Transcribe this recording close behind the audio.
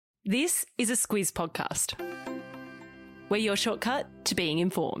This is a Squiz podcast. We're your shortcut to being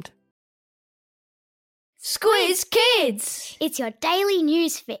informed. Squiz Kids! It's your daily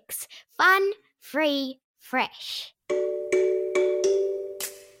news fix. Fun, free, fresh.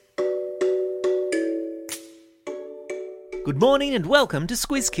 Good morning and welcome to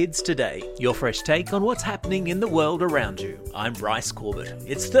Squiz Kids Today, your fresh take on what's happening in the world around you. I'm Bryce Corbett.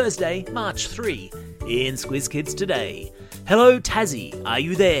 It's Thursday, March 3, in Squiz Kids Today. Hello Tassie, are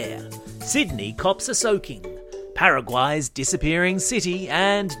you there? Sydney cops a soaking. Paraguay's disappearing city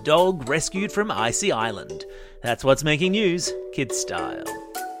and dog rescued from icy island. That's what's making news, kids style.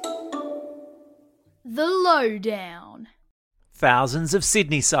 The Lowdown. Thousands of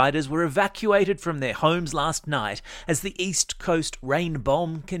Sydney-siders were evacuated from their homes last night as the East Coast rain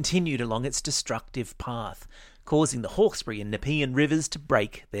bomb continued along its destructive path, causing the Hawkesbury and Nepean rivers to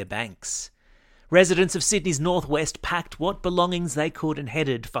break their banks. Residents of Sydney's northwest packed what belongings they could and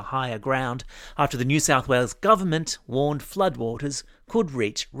headed for higher ground after the New South Wales government warned floodwaters could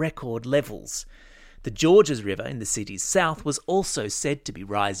reach record levels. The Georges River in the city's south was also said to be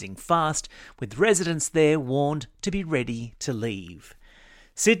rising fast, with residents there warned to be ready to leave.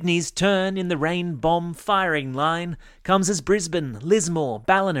 Sydney's turn in the rain bomb firing line comes as Brisbane, Lismore,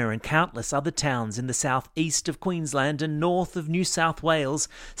 Ballina and countless other towns in the southeast of Queensland and north of New South Wales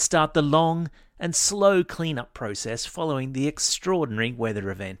start the long and slow clean-up process following the extraordinary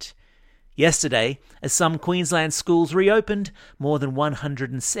weather event. Yesterday, as some Queensland schools reopened, more than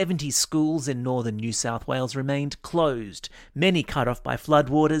 170 schools in northern New South Wales remained closed, many cut off by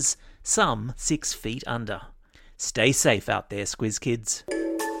floodwaters, some 6 feet under. Stay safe out there, Squiz Kids.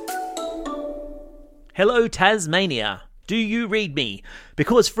 Hello Tasmania. Do you read me?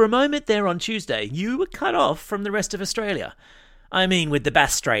 Because for a moment there on Tuesday, you were cut off from the rest of Australia. I mean, with the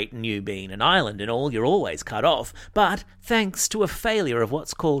Bass Strait and you being an island and all, you're always cut off. But thanks to a failure of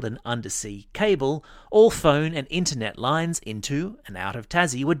what's called an undersea cable, all phone and internet lines into and out of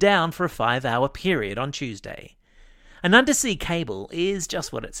Tassie were down for a 5-hour period on Tuesday. An undersea cable is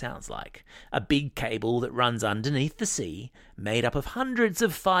just what it sounds like. A big cable that runs underneath the sea, made up of hundreds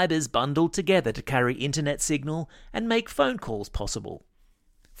of fibres bundled together to carry internet signal and make phone calls possible.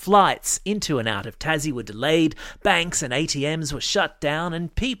 Flights into and out of Tassie were delayed, banks and ATMs were shut down,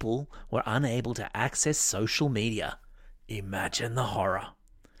 and people were unable to access social media. Imagine the horror.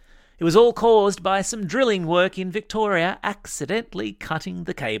 It was all caused by some drilling work in Victoria accidentally cutting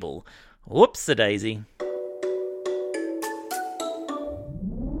the cable. Whoops-a-daisy.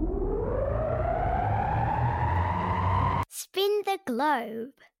 Spin the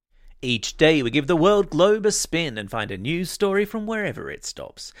globe. Each day we give the world globe a spin and find a news story from wherever it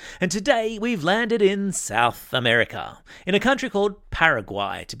stops. And today we've landed in South America, in a country called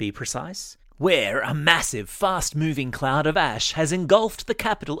Paraguay to be precise, where a massive fast-moving cloud of ash has engulfed the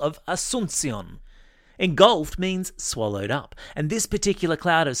capital of Asunción. Engulfed means swallowed up, and this particular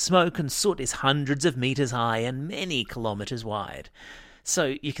cloud of smoke and soot is hundreds of metres high and many kilometres wide.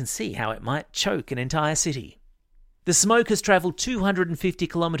 So you can see how it might choke an entire city. The smoke has travelled 250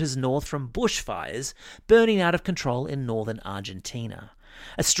 kilometres north from bushfires burning out of control in northern Argentina.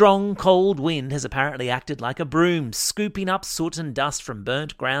 A strong, cold wind has apparently acted like a broom, scooping up soot and dust from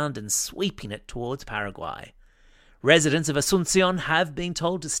burnt ground and sweeping it towards Paraguay. Residents of Asunción have been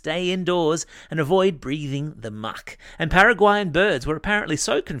told to stay indoors and avoid breathing the muck, and Paraguayan birds were apparently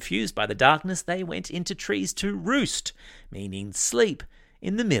so confused by the darkness they went into trees to roost, meaning sleep,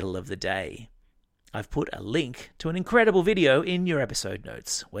 in the middle of the day. I've put a link to an incredible video in your episode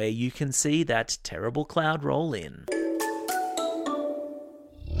notes where you can see that terrible cloud roll in.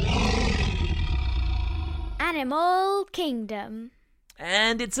 Animal Kingdom.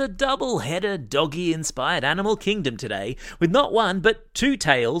 And it's a double-header doggy-inspired Animal Kingdom today, with not one but 2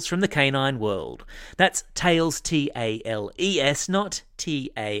 tales from the canine world. That's Tales, T-A-L-E-S, not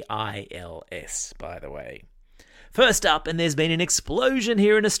T-A-I-L-S, by the way. First up, and there's been an explosion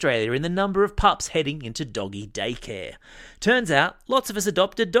here in Australia in the number of pups heading into doggy daycare. Turns out, lots of us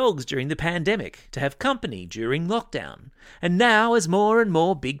adopted dogs during the pandemic to have company during lockdown. And now, as more and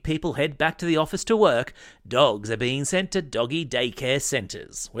more big people head back to the office to work, dogs are being sent to doggy daycare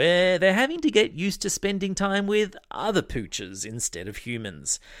centres, where they're having to get used to spending time with other pooches instead of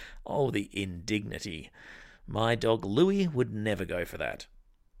humans. Oh, the indignity. My dog Louie would never go for that.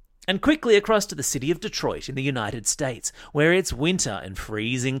 And quickly across to the city of Detroit in the United States, where it's winter and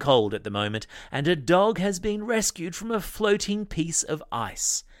freezing cold at the moment, and a dog has been rescued from a floating piece of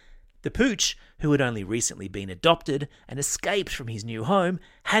ice. The pooch, who had only recently been adopted and escaped from his new home,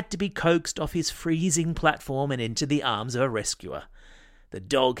 had to be coaxed off his freezing platform and into the arms of a rescuer. The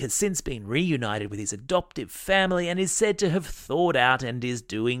dog has since been reunited with his adoptive family and is said to have thawed out and is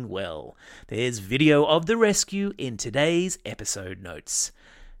doing well. There's video of the rescue in today's episode notes.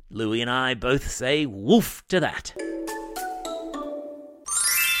 Louie and I both say woof to that.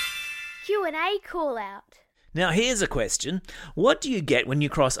 Q&A call out. Now here's a question. What do you get when you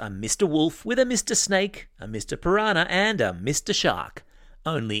cross a Mr. Wolf with a Mr. Snake, a Mr. Piranha and a Mr. Shark?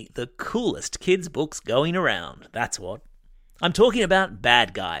 Only the coolest kids' books going around, that's what. I'm talking about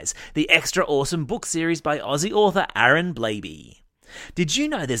Bad Guys, the extra awesome book series by Aussie author Aaron Blabey. Did you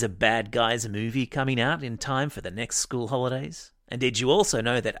know there's a Bad Guys movie coming out in time for the next school holidays? And did you also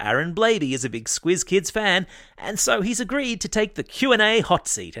know that Aaron Blabey is a big Squiz Kids fan, and so he's agreed to take the Q&A hot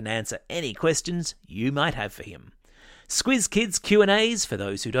seat and answer any questions you might have for him. Squiz Kids Q&As, for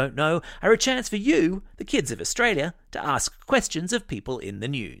those who don't know, are a chance for you, the kids of Australia, to ask questions of people in the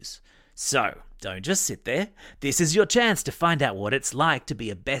news. So, don't just sit there. This is your chance to find out what it's like to be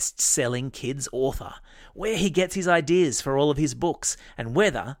a best-selling kids author, where he gets his ideas for all of his books, and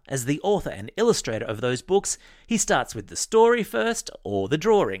whether, as the author and illustrator of those books, he starts with the story first or the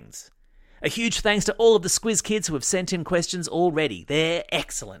drawings. A huge thanks to all of the Squiz Kids who have sent in questions already. They're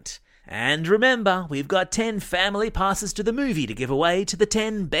excellent. And remember, we've got 10 family passes to the movie to give away to the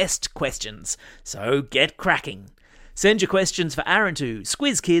 10 best questions. So get cracking. Send your questions for Aaron to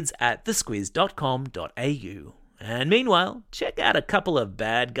squizkids@thesquiz.com.au. And meanwhile, check out a couple of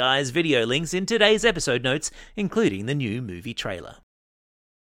Bad Guys video links in today's episode notes, including the new movie trailer.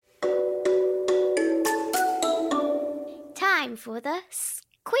 Time for the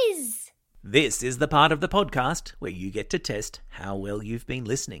quiz. This is the part of the podcast where you get to test how well you've been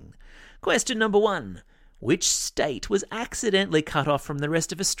listening. Question number 1. Which state was accidentally cut off from the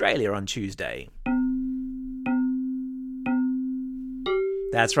rest of Australia on Tuesday?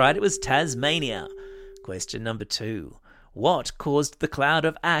 That's right, it was Tasmania. Question number 2. What caused the cloud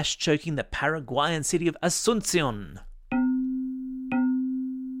of ash choking the Paraguayan city of Asuncion?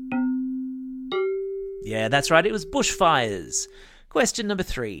 Yeah, that's right, it was bushfires. Question number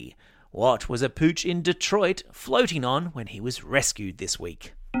 3. What was a pooch in Detroit floating on when he was rescued this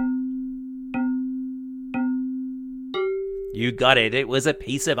week? You got it, it was a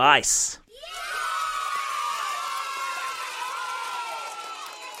piece of ice.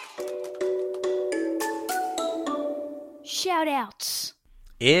 Shout-outs.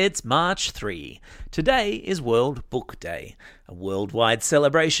 It's March 3. Today is World Book Day, a worldwide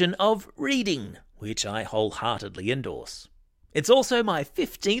celebration of reading, which I wholeheartedly endorse. It's also my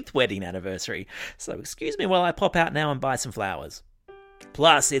 15th wedding anniversary, so excuse me while I pop out now and buy some flowers.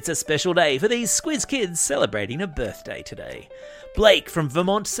 Plus, it's a special day for these Squiz Kids celebrating a birthday today. Blake from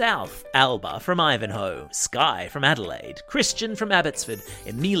Vermont South, Alba from Ivanhoe, Sky from Adelaide, Christian from Abbotsford,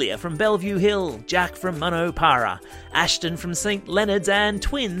 Emilia from Bellevue Hill, Jack from Manopara, Ashton from St Leonard's, and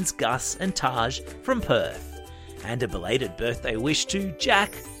twins Gus and Taj from Perth. And a belated birthday wish to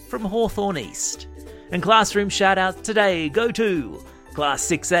Jack from Hawthorne East. And classroom shout-outs today go to Class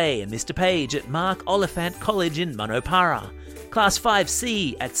 6A and Mr Page at Mark Oliphant College in Manopara, Class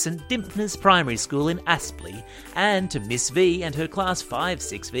 5C at St Dimpners Primary School in Aspley, and to Miss V and her Class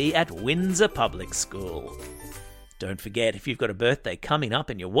 5-6V at Windsor Public School. Don't forget, if you've got a birthday coming up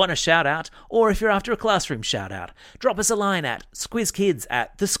and you want a shout-out, or if you're after a classroom shout-out, drop us a line at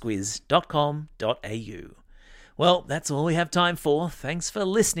squizkids@thesquiz.com.au. Well, that's all we have time for. Thanks for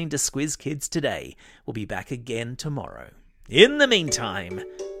listening to Squiz Kids today. We'll be back again tomorrow. In the meantime,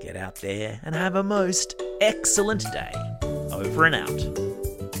 get out there and have a most excellent day. Over and out.